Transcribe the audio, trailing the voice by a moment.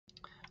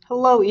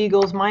Hello,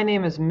 Eagles. My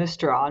name is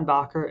Mr.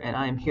 Onbacher, and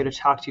I am here to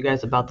talk to you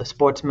guys about the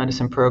sports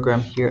medicine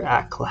program here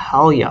at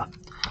Klahowya.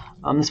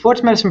 The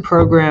sports medicine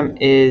program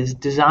is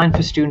designed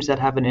for students that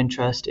have an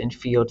interest in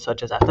fields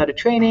such as athletic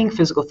training,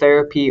 physical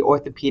therapy,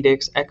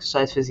 orthopedics,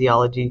 exercise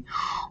physiology,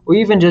 or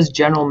even just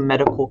general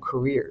medical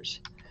careers.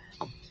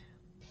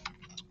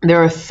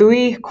 There are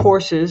three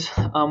courses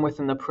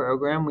within the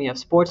program. We have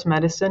sports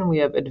medicine, we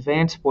have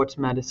advanced sports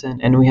medicine,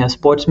 and we have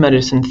sports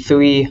medicine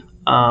 3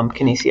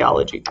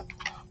 kinesiology.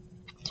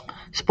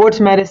 Sports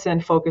medicine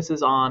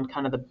focuses on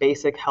kind of the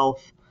basic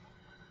health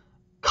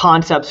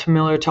concepts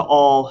familiar to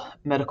all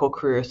medical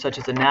careers, such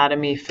as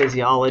anatomy,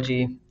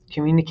 physiology,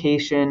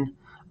 communication,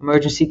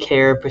 emergency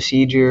care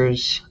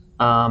procedures,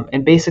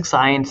 and basic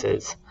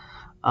sciences.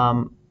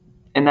 And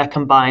that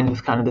combined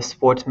with kind of the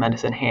sports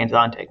medicine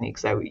hands-on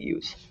techniques that we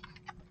use.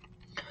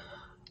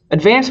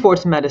 Advanced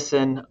sports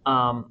medicine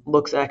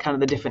looks at kind of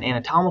the different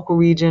anatomical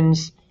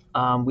regions.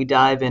 We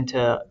dive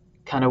into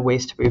kind of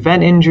ways to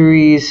prevent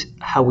injuries,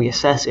 how we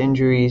assess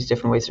injuries,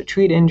 different ways to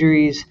treat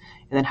injuries,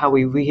 and then how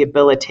we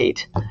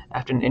rehabilitate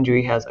after an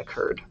injury has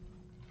occurred.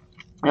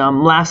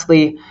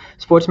 Lastly,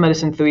 Sports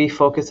Medicine 3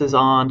 focuses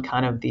on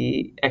kind of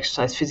the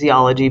exercise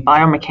physiology,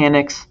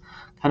 biomechanics,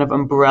 kind of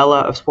umbrella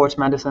of sports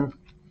medicine,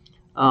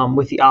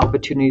 with the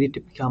opportunity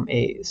to become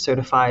a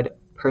certified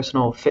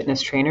personal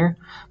fitness trainer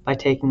by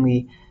taking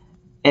the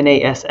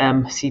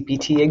NASM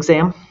CPT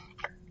exam.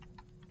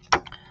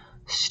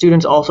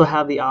 Students also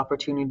have the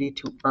opportunity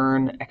to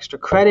earn extra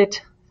credit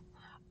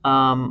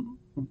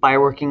by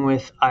working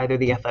with either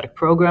the athletic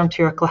program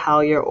here at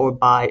Klahowya or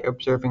by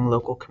observing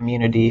local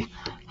community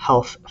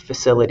health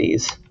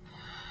facilities.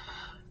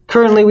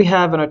 Currently, we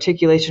have an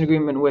articulation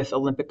agreement with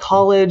Olympic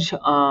College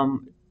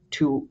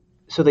so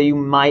that you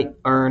might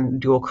earn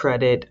dual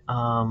credit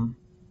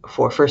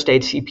for first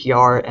aid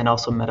CPR and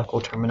also medical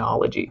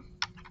terminology.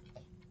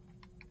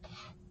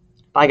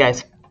 Bye,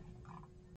 guys.